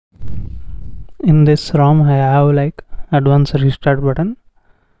In this ROM I have like advanced restart button.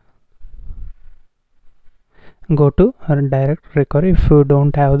 Go to direct recovery. If you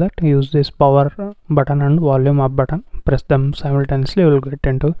don't have that, use this power button and volume up button, press them simultaneously, you will get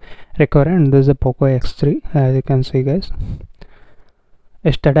into recovery. And this is a Poco X3, as you can see guys.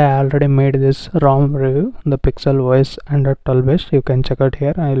 Yesterday I already made this ROM review, the Pixel OS Android 12 based. You can check out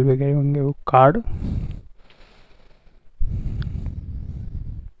here. I will be giving you card.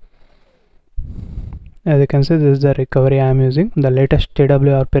 As you can see, this is the recovery I am using, the latest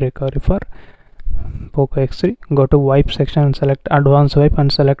TWRP recovery for Poco X3. Go to wipe section and select advanced wipe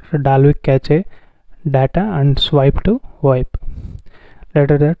and select Dolby cache data and swipe to wipe.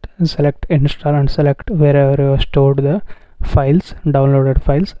 Later that select install and select wherever you have stored the files, downloaded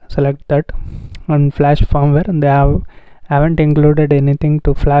files, select that. And flash firmware, they haven't included anything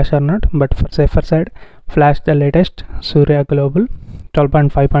to flash or not, but for safer side, flash the latest Surya Global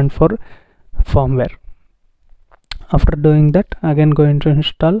 12.5.4 firmware. After doing that, again going to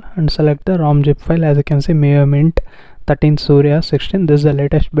install and select the ROM zip file. As you can see, Miui Mint 13 Surya 16. This is the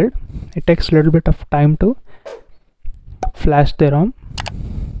latest build. It takes a little bit of time to flash the ROM.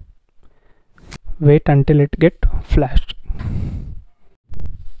 Wait until it get flashed.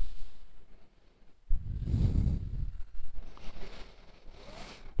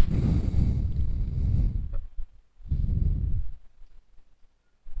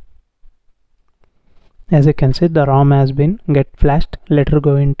 As you can see, the ROM has been get flashed. Later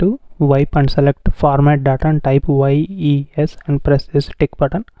go into wipe and select format data and type YES and press this tick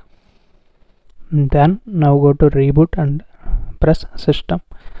button. And then now go to reboot and press system.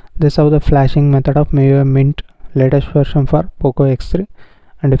 This is how the flashing method of Miui Mint latest version for Poco X3.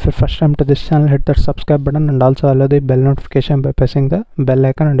 And if you're first time to this channel, hit that subscribe button and also allow the bell notification by pressing the bell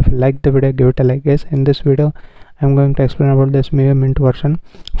icon. And if you like the video, give it a like guys. In this video I'm going to explain about this Miui Mint version.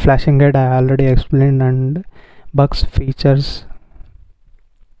 Flashing guide I already explained, and bugs, features,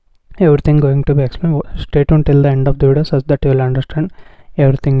 everything going to be explained. Stay tuned till the end of the video so that you will understand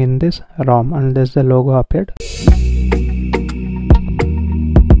everything in this ROM. And this is the logo appeared.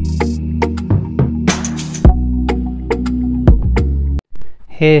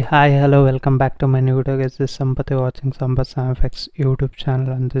 Hey, hi, hello, welcome back to my new video guys. This is Sampath. You're watching Sampath SAMPATH YouTube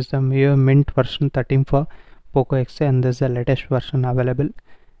channel, and this is the Miui Mint version 13 for Poco X3, and this is the latest version available.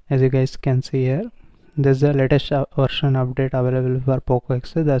 As you guys can see here, this is the latest version update available for Poco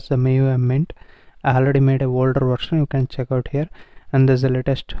X3. That's the Miui Mint. I already made a older version, you can check out here, and this is the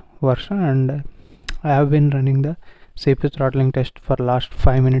latest version. And I have been running the CPU throttling test for last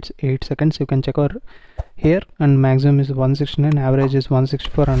 5 minutes 8 seconds. You can check out here, and maximum is 169, average is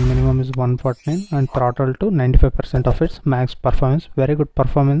 164, and minimum is 149, and throttle to 95% of its max performance. Very good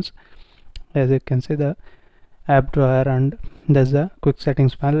performance. As you can see, the app drawer, and there's a quick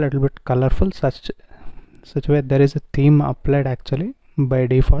settings panel, a little bit colorful, such way there is a theme applied actually by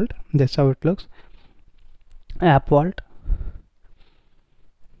default. That's how it looks. App vault,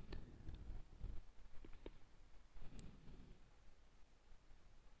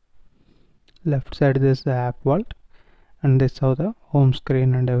 left side this is the app vault, and this is how the home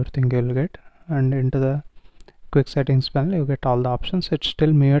screen and everything you will get. And into the quick settings panel you get all the options. It's still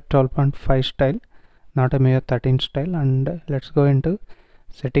Miui 12.5 style, not a Miui 13 style. And let's go into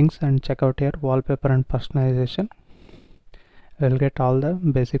settings and check out here wallpaper and personalization. We'll get all the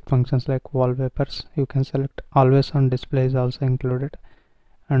basic functions like wallpapers. You can select always on display is also included,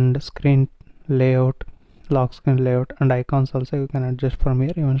 and screen layout, lock screen layout, and icons also you can adjust from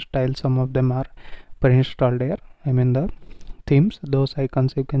here. Even style, some of them are pre-installed here. I mean the themes, those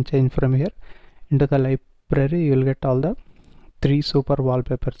icons you can change from here. Into the library you will get all the 3 super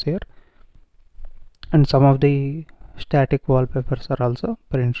wallpapers here, and some of the static wallpapers are also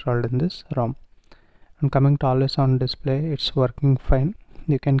pre-installed in this ROM. And coming to always on display, it's working fine.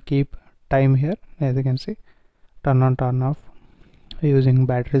 You can keep time here, as you can see, turn on, turn off. Using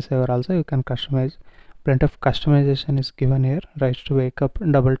battery saver also you can customize. Plenty of customization is given here. Rise to wake up,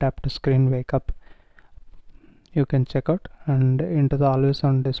 double tap to screen wake up, you can check out. And into the always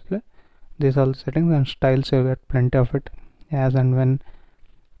on display, these all settings and styles you get plenty of it, as and when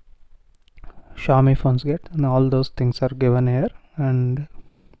Xiaomi phones get, and all those things are given here. And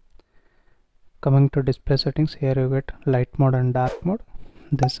coming to display settings, here you get light mode and dark mode.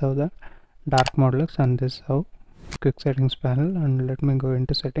 This is how the dark mode looks, and this is how quick settings panel. And let me go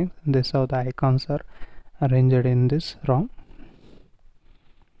into settings. This is how the icons are arranged in this ROM.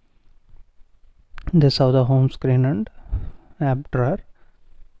 This is how the home screen and app drawer.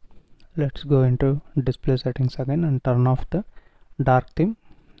 Let's go into display settings again and turn off the dark theme.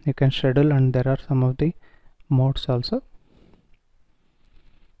 You can schedule, and there are some of the modes also.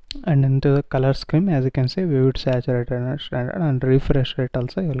 And into the color scheme, as you can see, vivid, saturated and standard, and refresh rate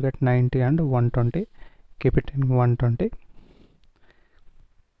also you will get 90 and 120. Keep it in 120.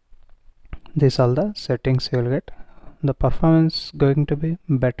 These all the settings you will get. The performance going to be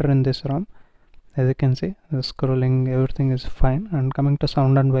better in this ROM. As you can see, the scrolling, everything is fine. And coming to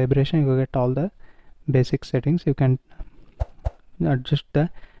sound and vibration, you get all the basic settings. You can adjust the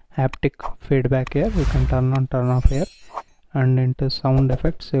haptic feedback here, you can turn on, turn off here. And into sound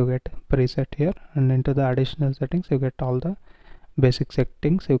effects you get preset here, and into the additional settings you get all the basic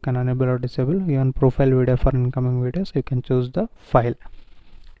settings. You can enable or disable. Even profile video for incoming videos, you can choose the file.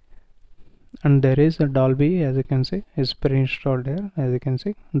 And there is a Dolby, as you can see, is pre-installed here. As you can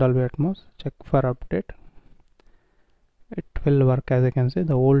see, Dolby Atmos. Check for update. It will work. As you can see,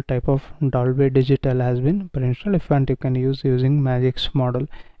 the old type of Dolby Digital has been pre-installed. If you want, you can use using Magic's model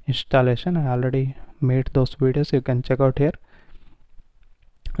installation. I already made those videos, you can check out here.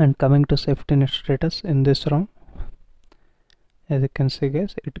 And coming to safety net status in this ROM, as you can see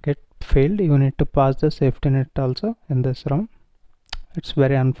guys, it get failed. You need to pass the safety net also in this ROM. It's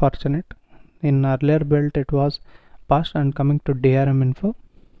very unfortunate. In earlier build it was passed. And coming to DRM info,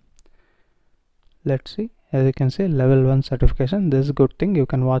 let's see. As you can see, level 1 certification. This is a good thing. You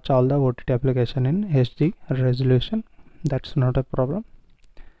can watch all the OTT application in HD resolution. That's not a problem.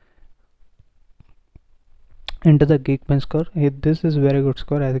 Into the Geekbench score, this is very good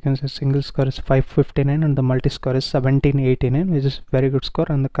score. As you can see, single score is 559 and the multi score is 1789, which is very good score.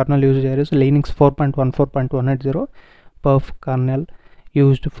 And the kernel used here is Linux 4.14.180 perf kernel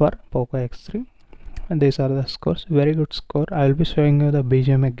used for Poco X3. And these are the scores. Very good score. I will be showing you the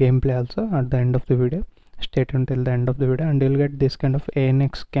BGMI gameplay also at the end of the video. Stay tuned till the end of the video, and you'll get this kind of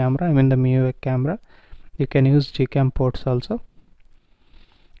ANX camera, I mean the Miui camera. You can use Gcam ports also.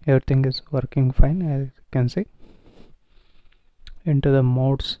 Everything is working fine, as you can see. Into the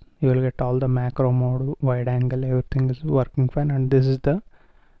modes, you will get all the macro mode, wide angle, everything is working fine. And this is the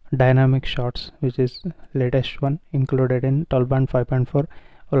dynamic shots, which is latest one included in 12.5.4.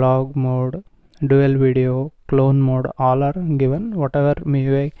 Vlog mode, dual video, clone mode, all are given. Whatever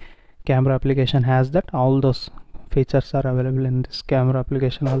Miui camera application has, that all those features are available in this camera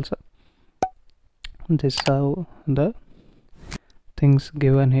application also. This is how the things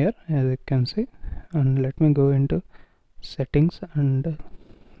given here, as you can see. And let me go into settings and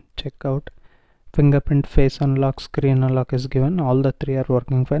check out. Fingerprint, face unlock, screen unlock is given. All the three are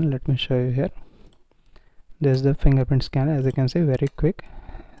working fine. Let me show you here. This is the fingerprint scanner, as you can see, very quick.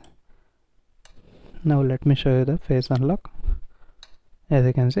 Now let me show you the face unlock. As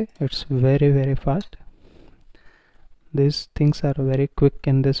you can see, it's very fast. These things are very quick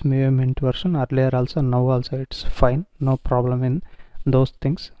in this Miui Mint version. Earlier also, now also it's fine, no problem in those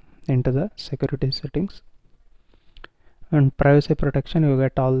things. Into the security settings and privacy protection, you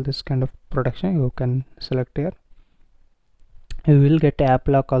get all this kind of protection. You can select here. You will get app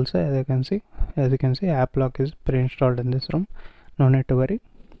lock also, as you can see. As you can see, app lock is pre-installed in this ROM, no need to worry.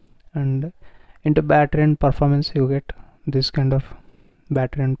 And into battery and performance, you get this kind of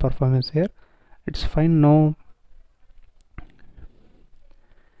battery and performance here. It's fine, no,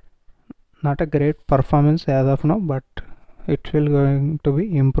 not a great performance as of now, but it will going to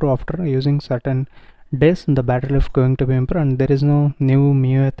be improved after using certain days. The battery life going to be improved, and there is no new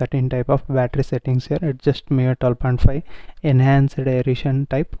Miui 13 type of battery settings here. It's just Miui 12.5 enhanced edition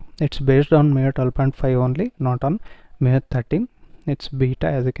type. It's based on Miui 12.5 only, not on Miui 13. It's beta,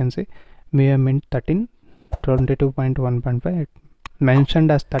 as you can see, Miui Mint 13 22.1.5. It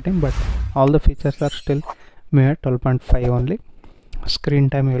mentioned as 13, but all the features are still Miui 12.5 only. Screen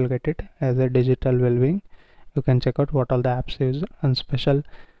time, you will get it as a digital well-being. You can check out what all the apps use, and special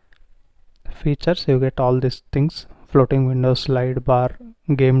features, you get all these things: floating window, slide bar,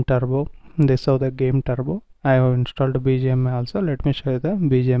 game turbo. This is the game turbo. I have installed BGMI also. Let me show you the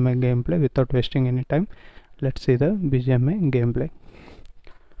BGMI gameplay without wasting any time. Let's see the BGMI gameplay.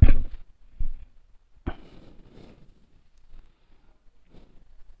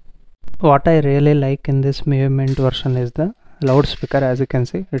 What I really like in this Miui Mint version is the loudspeaker. As you can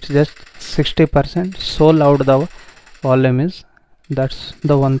see, it's just 60%. So loud the volume is. That's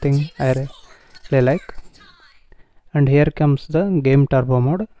the one thing I really like. And here comes the game turbo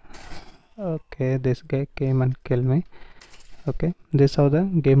mode. Okay, this guy came and killed me. Okay, this is how the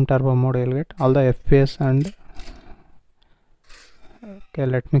game turbo mode you'll get all the FPS. And okay,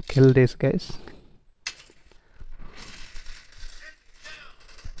 let me kill these guys.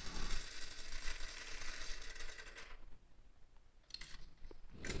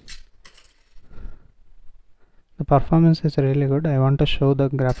 The performance is really good. I want to show the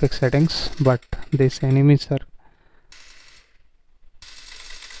graphic settings, but these enemies are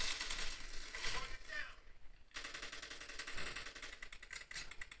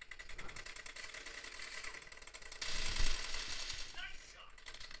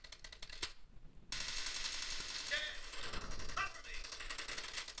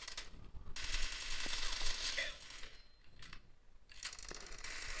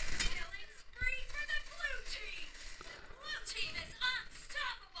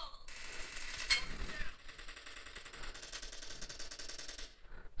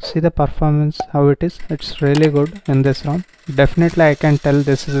see the performance how it is. It's really good in this ROM. Definitely I can tell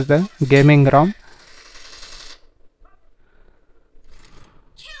this is the gaming ROM.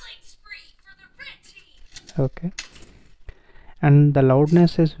 Okay, and the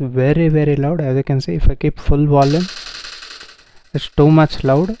loudness is very loud. As you can see, if I keep full volume, it's too much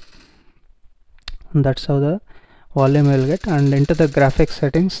loud. That's how the volume will get. And into the graphics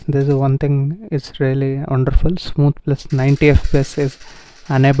settings, this is one thing is really wonderful. Smooth plus 90 fps is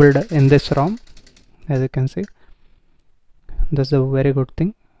enabled in this ROM. As you can see, that's a very good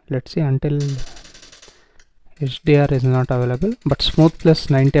thing. Let's see, until HDR is not available, but smooth plus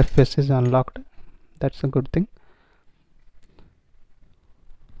 90 fps is unlocked. That's a good thing.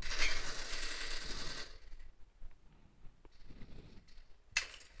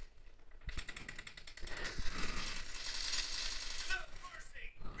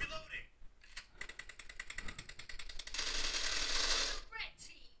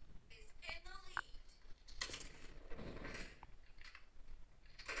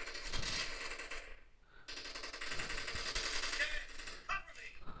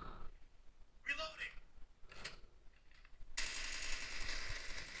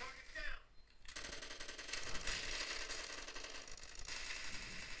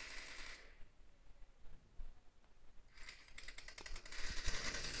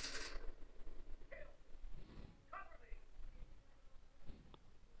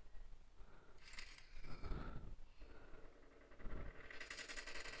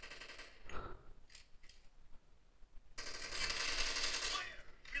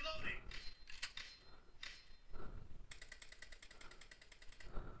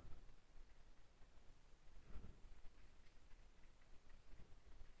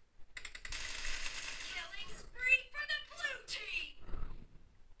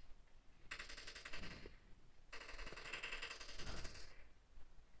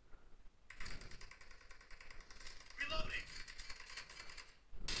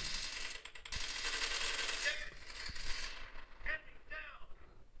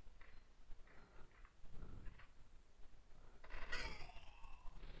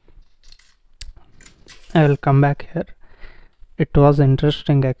 I will come back here. It was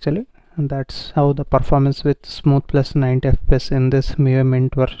interesting actually, and that's how the performance with smooth plus 90 fps in this Miui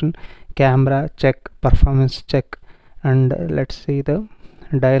Mint version. Camera check, performance check, and let's see the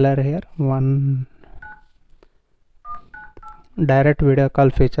dialer here. One direct video call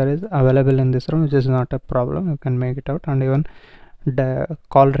feature is available in this room, which is not a problem. You can make it out, and even the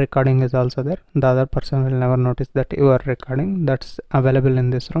call recording is also there. The other person will never notice that you are recording. That's available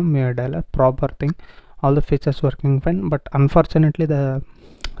in this room. Miui dialer, proper thing. All the features working fine, but unfortunately the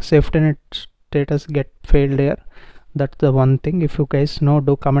safety net status get failed here. That's the one thing. If you guys know,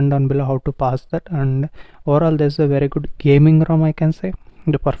 do comment down below how to pass that. And overall this is a very good gaming ROM, I can say.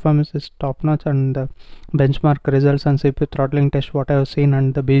 The performance is top notch, and the benchmark results and CPU throttling test what I have seen,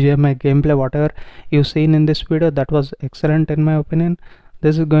 and the BGMI gameplay whatever you've seen in this video, that was excellent in my opinion.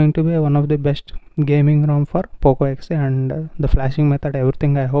 This is going to be one of the best gaming ROM for Poco XA, and the flashing method,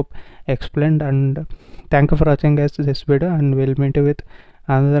 everything I hope explained. And thank you for watching guys this video, and we'll meet you with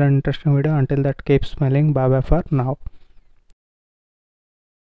another interesting video. Until that, keep smiling. Bye bye for now.